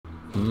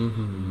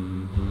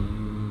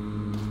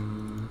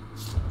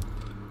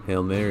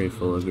Hail Mary,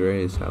 full of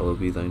grace, hallowed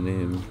be thy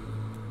name.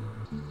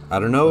 I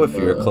don't know if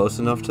you're close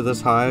enough to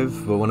this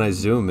hive, but when I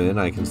zoom in,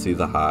 I can see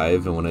the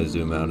hive, and when I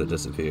zoom out, it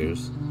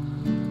disappears.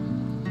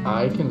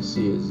 I can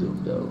see it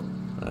zoomed out.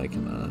 I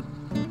cannot.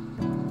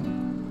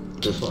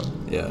 This one?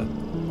 Yeah.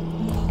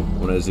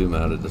 When I zoom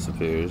out, it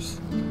disappears.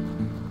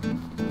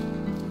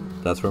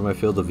 That's where my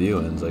field of view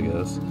ends, I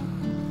guess.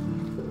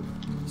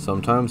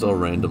 Sometimes I'll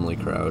randomly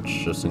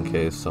crouch, just in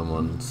case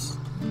someone's...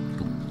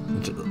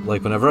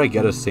 Like, whenever I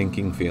get a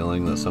sinking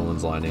feeling that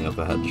someone's lining up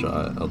a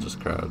headshot, I'll just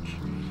crouch.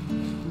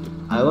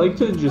 I like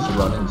to just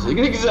run in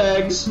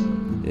zigzags.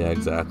 Yeah,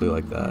 exactly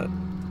like that.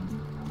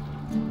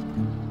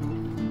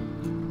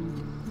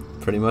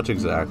 Pretty much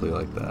exactly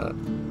like that.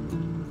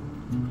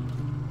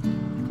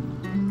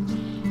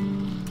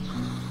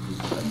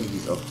 I think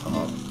he's up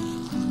top.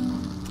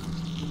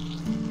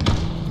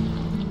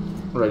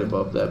 Right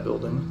above that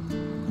building.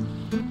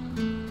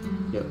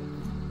 Yep.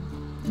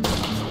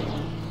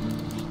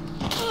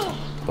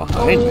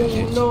 Behind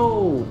me?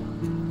 No!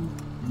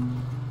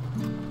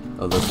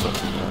 Oh, this one's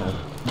bad.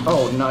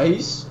 Oh,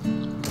 nice.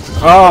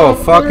 Oh,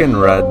 fucking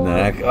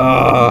redneck.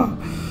 Oh.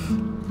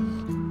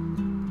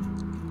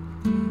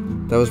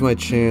 That was my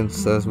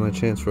chance. That was my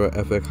chance for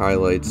epic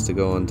highlights to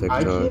go on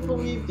TikTok. I can't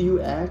believe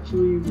you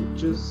actually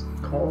just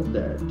called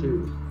that,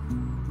 too.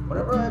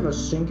 Whenever I have a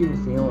sinking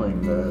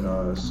feeling that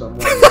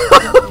someone is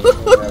aiming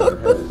at our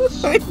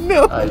heads, I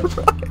know.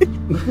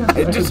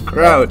 I just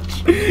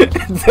crouch.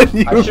 And then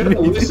you I should have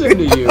listened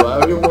to you.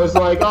 I was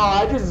like, oh,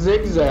 I just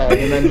zigzag,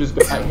 and then just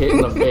got hit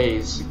in the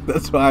face.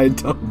 That's why I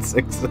don't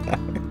zigzag.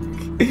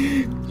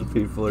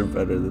 People are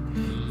better than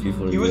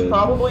people are. He was good.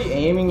 probably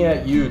aiming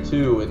at you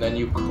too, and then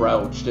you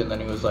crouched, and then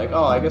he was like,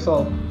 oh, I guess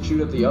I'll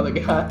shoot at the other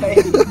guy.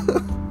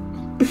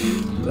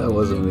 That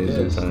was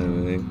amazing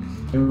timing.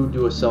 You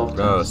do a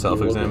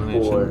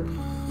self-examination.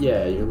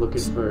 Yeah, you're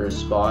looking for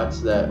spots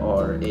that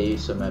are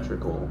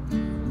asymmetrical.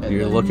 And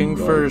You're looking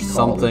for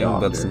something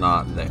that's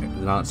not there,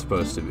 not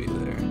supposed to be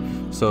there.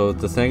 So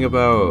the thing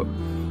about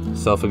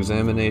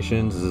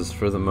self-examinations is,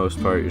 for the most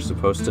part, you're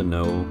supposed to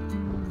know,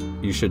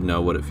 you should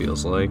know what it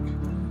feels like.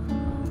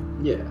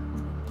 Yeah.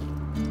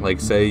 Like,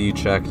 say you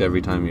checked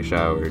every time you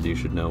showered, you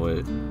should know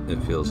what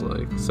it feels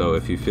like. So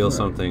if you feel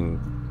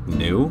something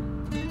new,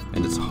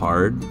 and it's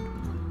hard,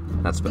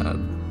 that's bad.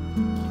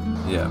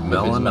 Yeah,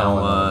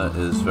 melanoma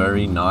is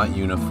very not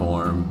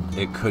uniform.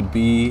 It could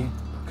be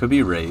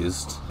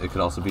raised. It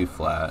could also be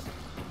flat.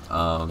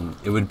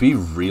 It would be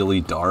really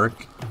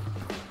dark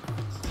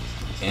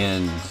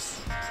and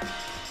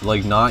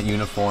like not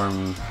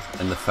uniform,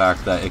 and the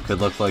fact that it could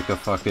look like a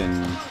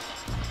fucking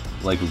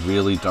like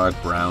really dark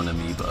brown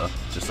amoeba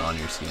just on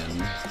your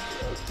skin.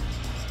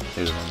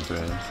 Here's one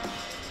thread.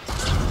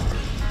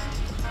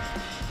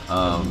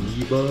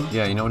 Amoeba?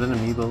 Yeah, you know what an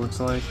amoeba looks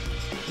like?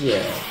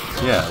 Yeah.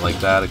 Yeah, like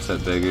that,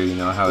 except bigger. You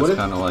know how it's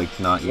kind of like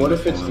not uniform? What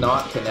if it's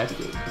not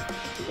connected?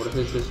 What if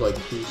it's just like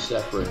two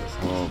separate?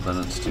 Well, then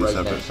it's two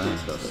separate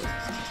things.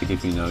 Like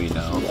if you know, you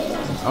know.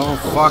 Oh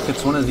fuck!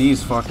 It's one of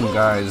these fucking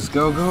guys.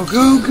 Go, go,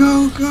 go,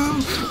 go,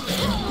 go!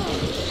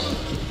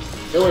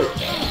 Do it!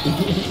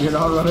 You're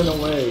not running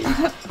away.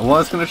 Well, I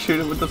was gonna shoot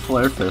it with the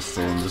flare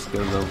pistol and just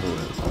get it over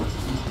with.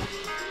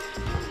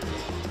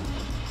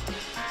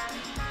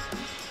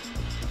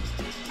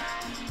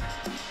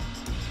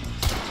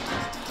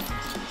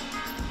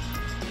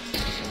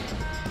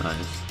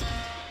 Nice.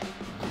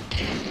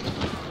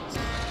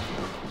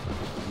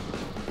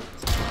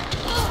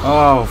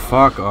 Oh,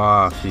 fuck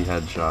off. He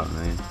headshot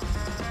me.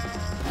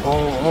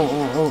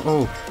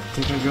 Oh.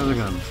 Take out your other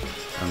gun.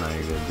 Oh, no,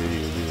 you're good. Do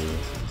you.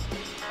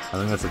 I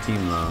think that's a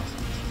team, though.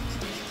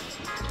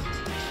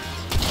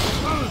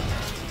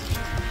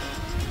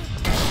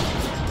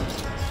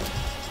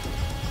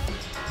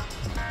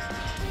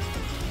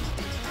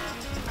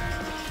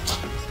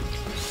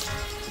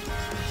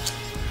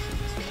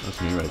 That's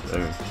me right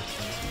there.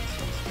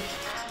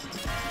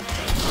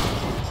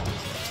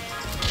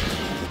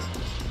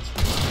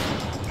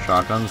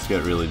 Shotguns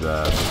get really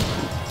bad.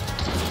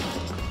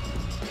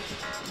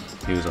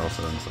 He was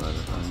also inside, I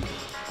think.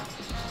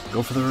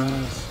 Go for the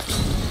res.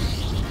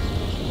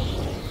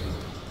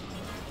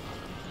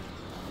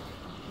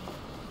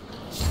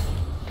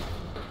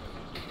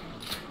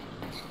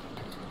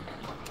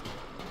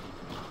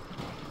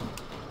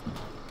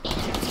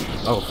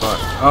 Oh fuck.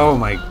 Oh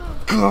my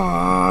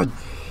god!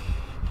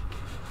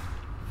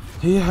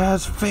 He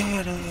has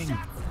fanning!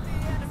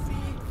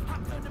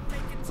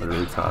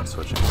 Literally caught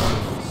switching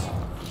buttons.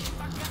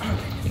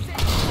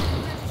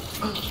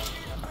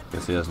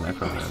 Guess he has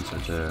necromancer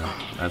too.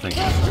 I think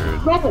he's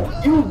screwed.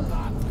 No, you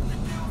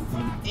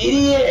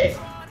idiot!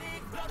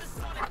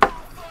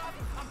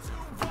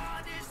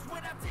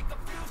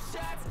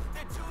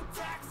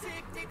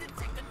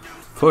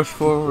 Push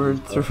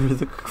forward through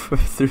the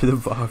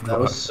barbed wire. That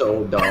was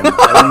so dumb. I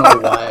don't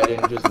know why I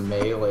didn't just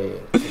melee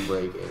it to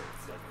break it.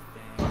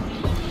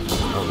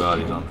 Oh god,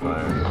 he's on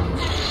fire.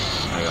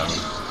 I got him.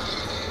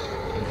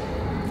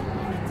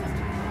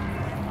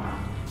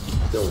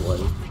 Still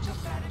white.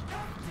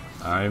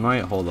 I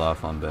might hold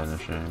off on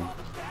banishing.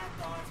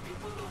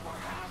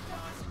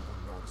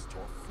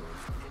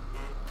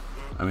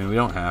 I mean, we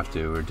don't have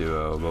to, we're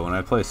duo, but when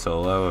I play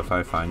solo, if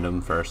I find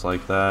him first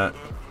like that,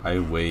 I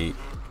wait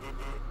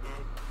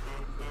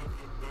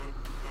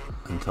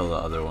until the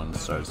other one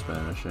starts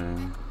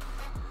banishing.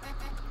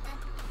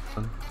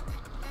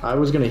 I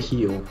was gonna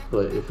heal,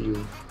 but if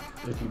you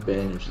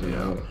banish, then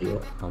I won't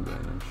heal. I'll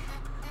banish.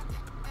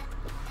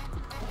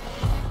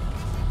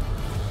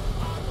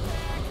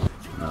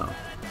 No.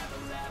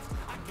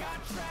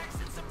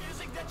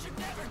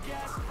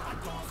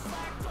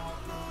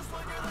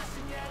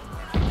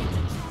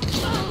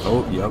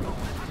 Oh, yep.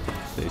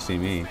 They see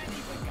me.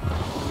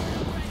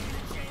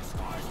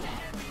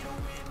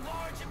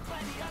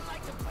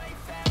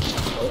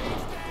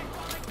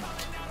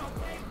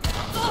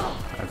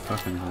 I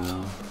fucking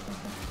hell.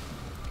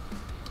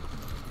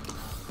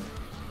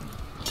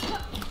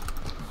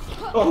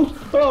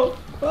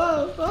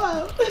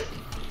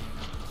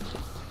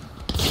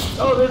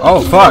 Oh,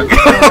 fuck!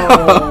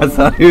 I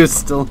thought he was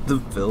still in the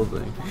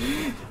building.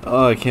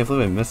 Oh, I can't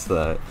believe I missed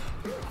that.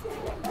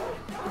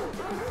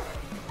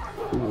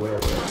 Where?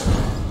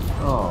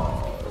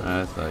 Oh.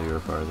 I thought you were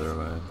farther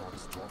away.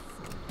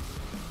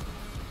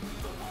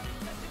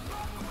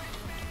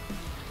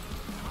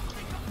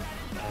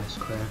 Ass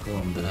crack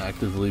lumber.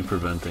 Actively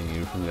preventing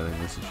you from getting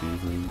this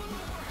achievement.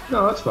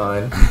 No, that's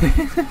fine.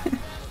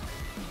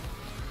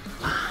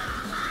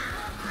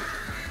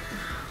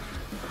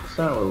 It's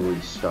not where we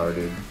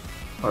started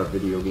our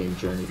video game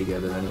journey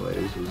together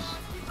anyways, was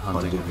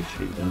Hunting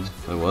achievements.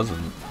 It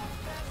wasn't.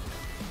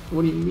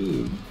 What do you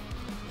mean?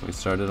 We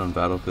started on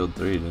Battlefield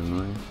 3, didn't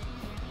we?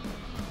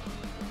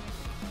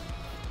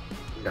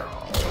 No,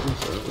 it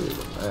was earlier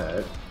than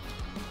that.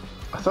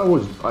 I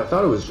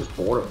thought it was just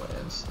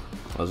Borderlands.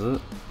 Was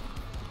it?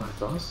 I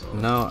thought so.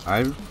 No,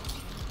 I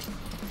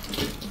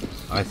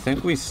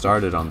think we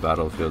started on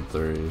Battlefield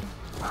 3.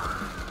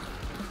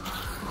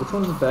 Which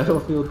one's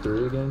Battlefield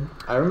 3 again?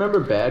 I remember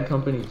Bad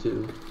Company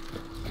 2.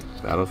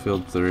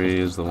 Battlefield 3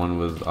 is the one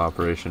with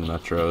Operation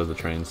Metro, the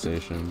train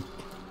station.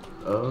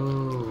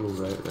 Oh,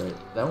 right.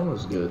 That one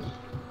was good.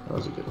 That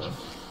was a good one.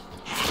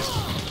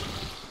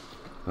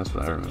 That's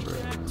what I remember.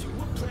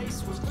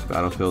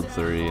 Battlefield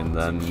 3, and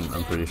then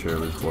I'm pretty sure it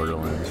was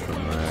Borderlands from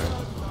there.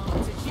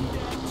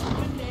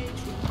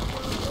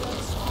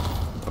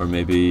 Or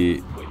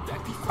maybe...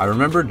 I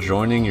remember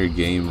joining your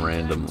game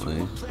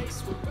randomly.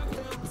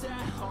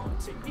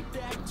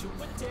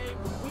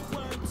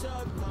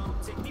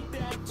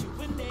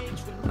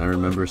 I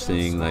remember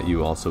seeing that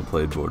you also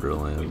played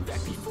Borderlands.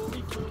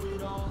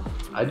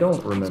 I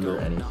don't remember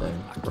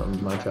anything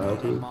from my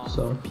childhood,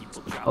 so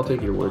I'll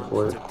take your word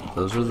for it.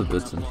 Those are the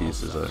bits and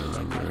pieces I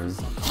remember.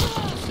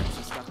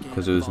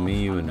 Because it was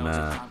me, you, and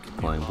Matt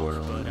playing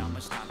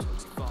Borderlands.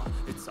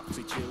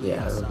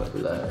 Yeah, I remember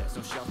that.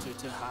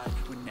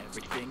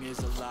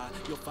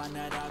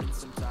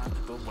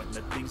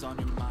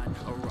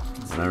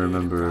 And I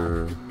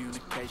remember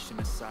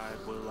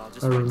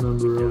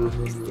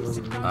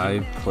I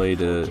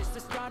played it,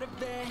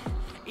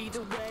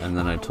 and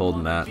then I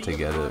told Matt to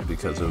get it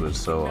because it was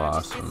so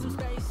awesome.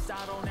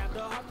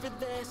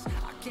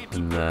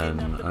 And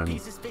then I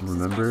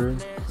remember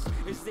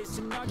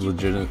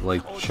legit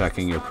like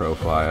checking your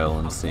profile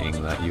and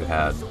seeing that you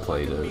had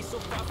played it.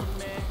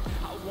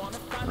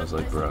 I was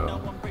like,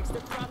 bro,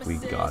 we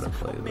gotta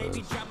play this.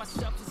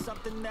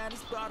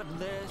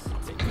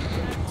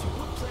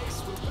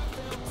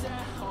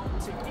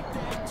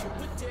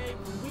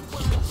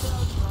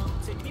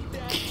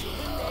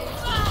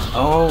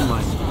 Oh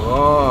my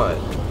god.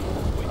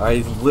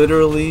 I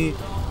literally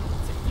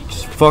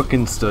just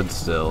fucking stood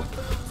still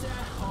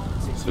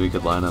so we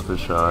could line up a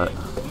shot.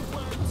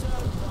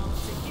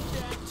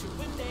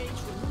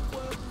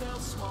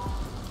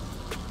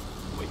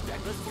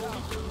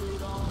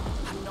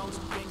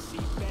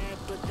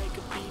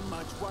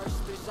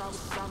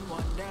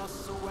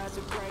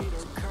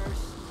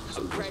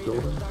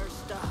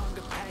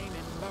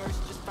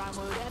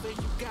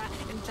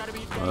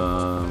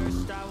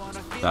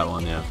 That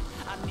one, yeah.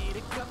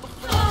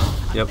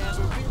 Yep.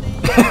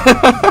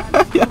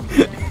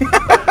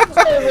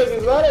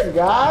 Is that a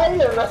guy?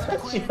 Or that's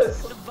just... Yeah,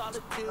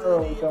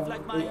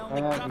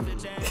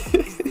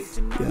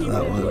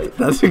 that one.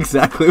 That's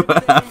exactly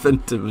what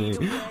happened to me.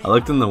 I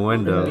looked in the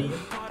window.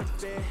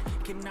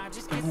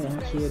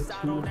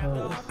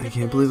 I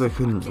can't believe I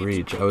couldn't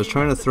reach. I was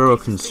trying to throw a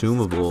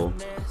consumable,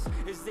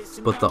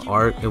 but the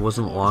arc, it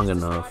wasn't long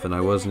enough, and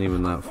I wasn't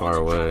even that far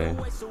away.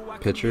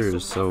 Pitcher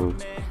is so...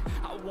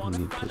 I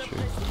need pitcher.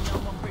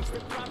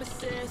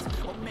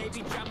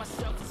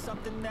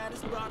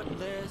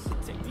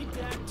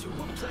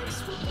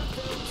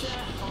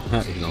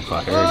 He's on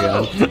fire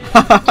again.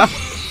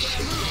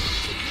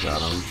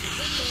 Got him.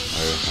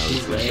 He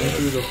ran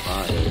through the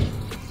fire.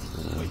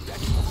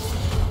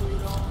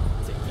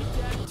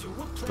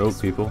 Oh,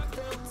 people.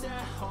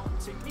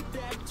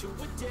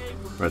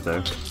 Right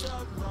there.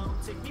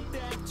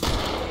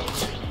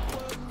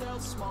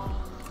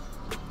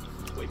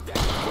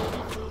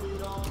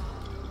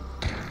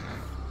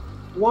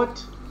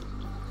 What?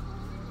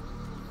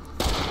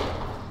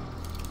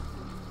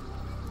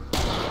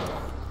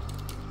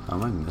 How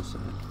am I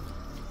missing?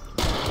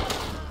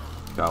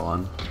 Got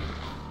one.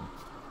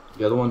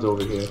 The other one's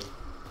over here.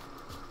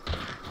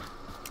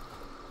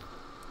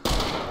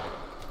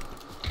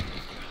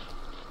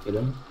 Hit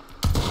him.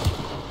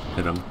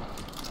 Hit him.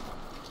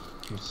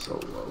 He's so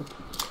low.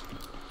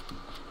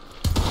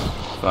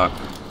 Fuck.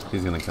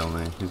 He's gonna kill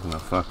me. He's gonna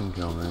fucking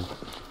kill me.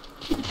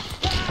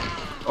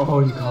 Oh,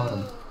 you got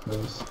him.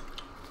 Nice.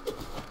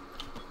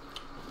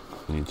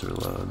 I need to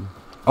reload.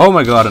 Oh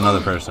my god,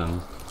 another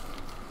person.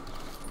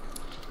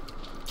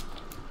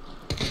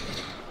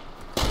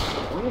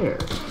 Where?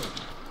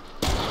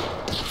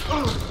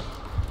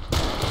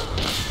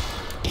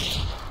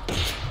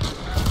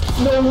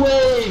 No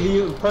way!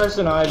 The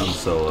person I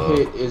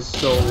hit is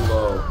so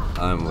low.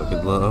 I'm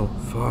wicked low.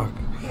 Fuck.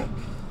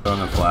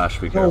 Throwing a flash,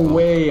 be careful. No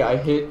way! I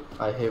hit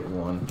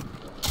one.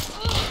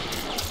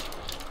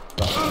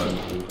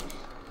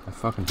 I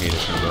fucking hate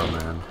it, bro,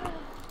 man.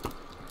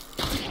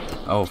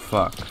 Oh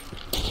fuck.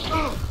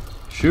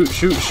 Shoot,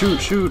 shoot, shoot,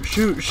 shoot,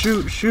 shoot,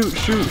 shoot, shoot,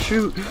 shoot,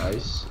 shoot.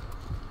 Nice.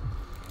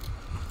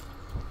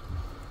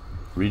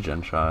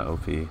 Regen shot,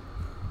 OP.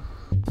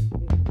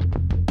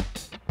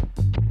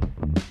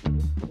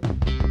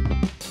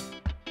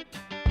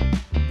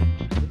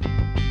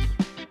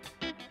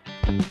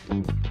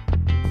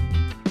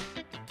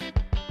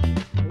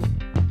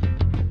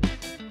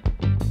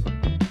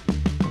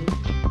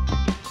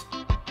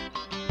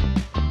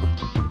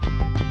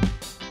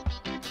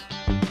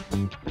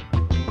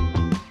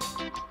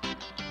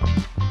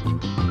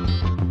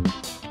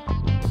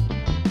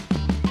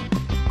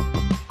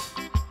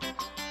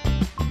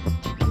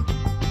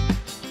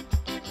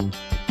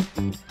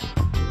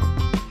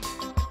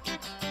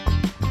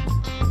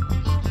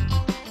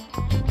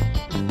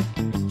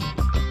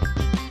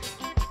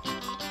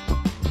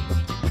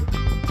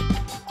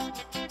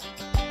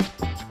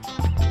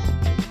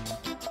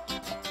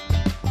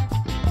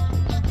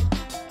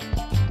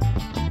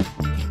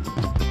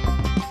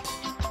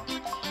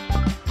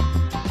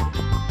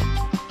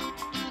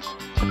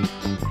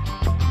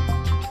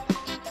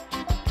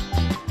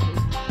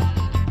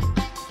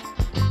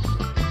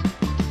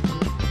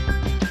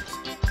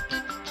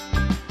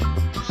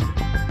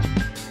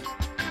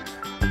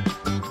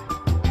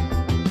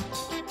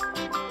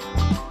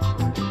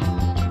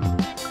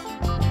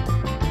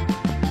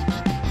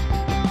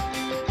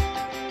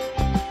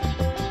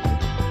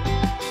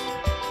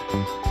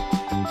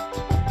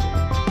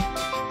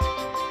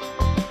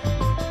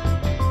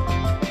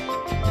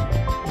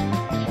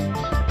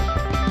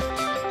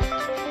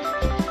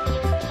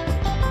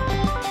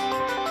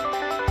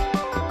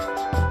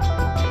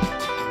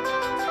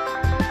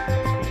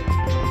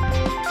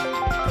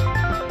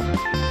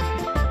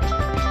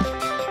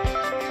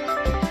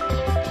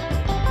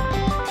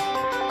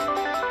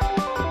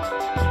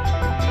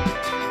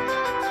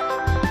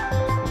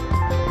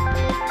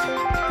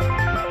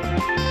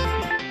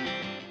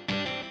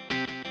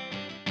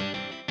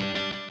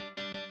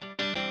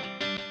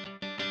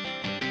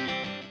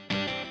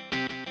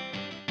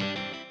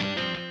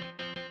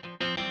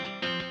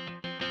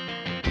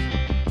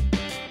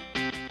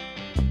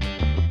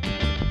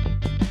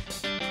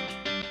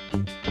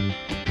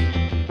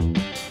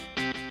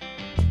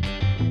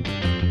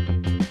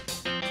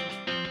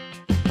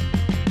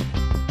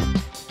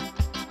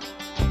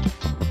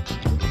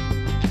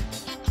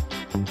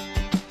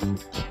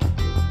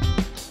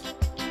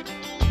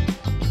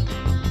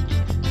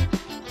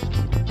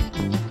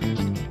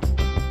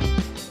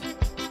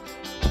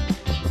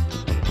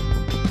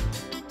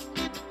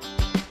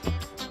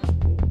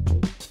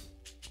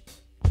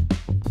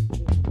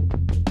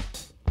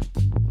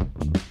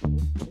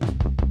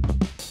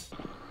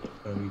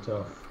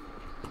 Tough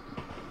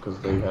because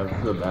they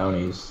have the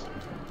bounties.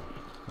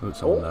 Oh,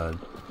 someone died.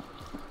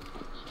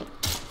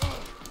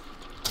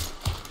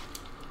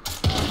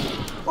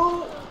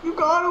 Oh, you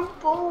got them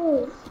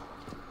both.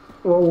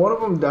 Well, one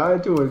of them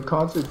died to a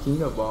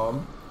concertina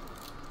bomb.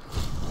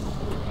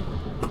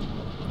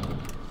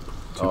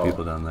 Two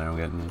people down there. I'm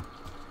getting you.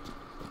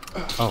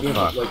 Oh yeah,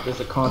 fuck! Like there's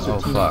a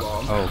concertina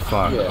bomb. Oh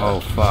fuck! Yeah. Oh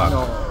fuck!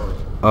 No.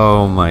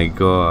 Oh my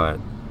god!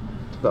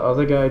 The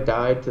other guy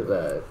died to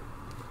that.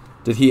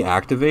 Did he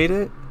activate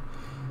it?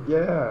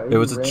 Yeah, it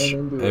was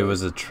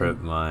a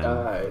trip mine.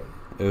 Died.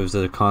 It was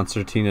a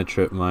concertina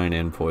trip mine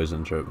and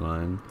poison trip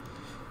mine.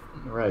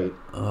 Right.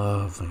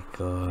 Oh my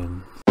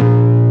god.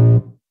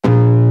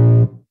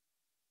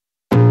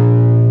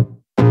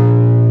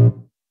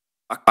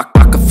 I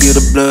can feel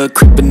the blood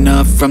creeping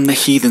up from the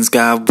heathens.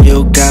 Got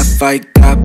will, got fight, got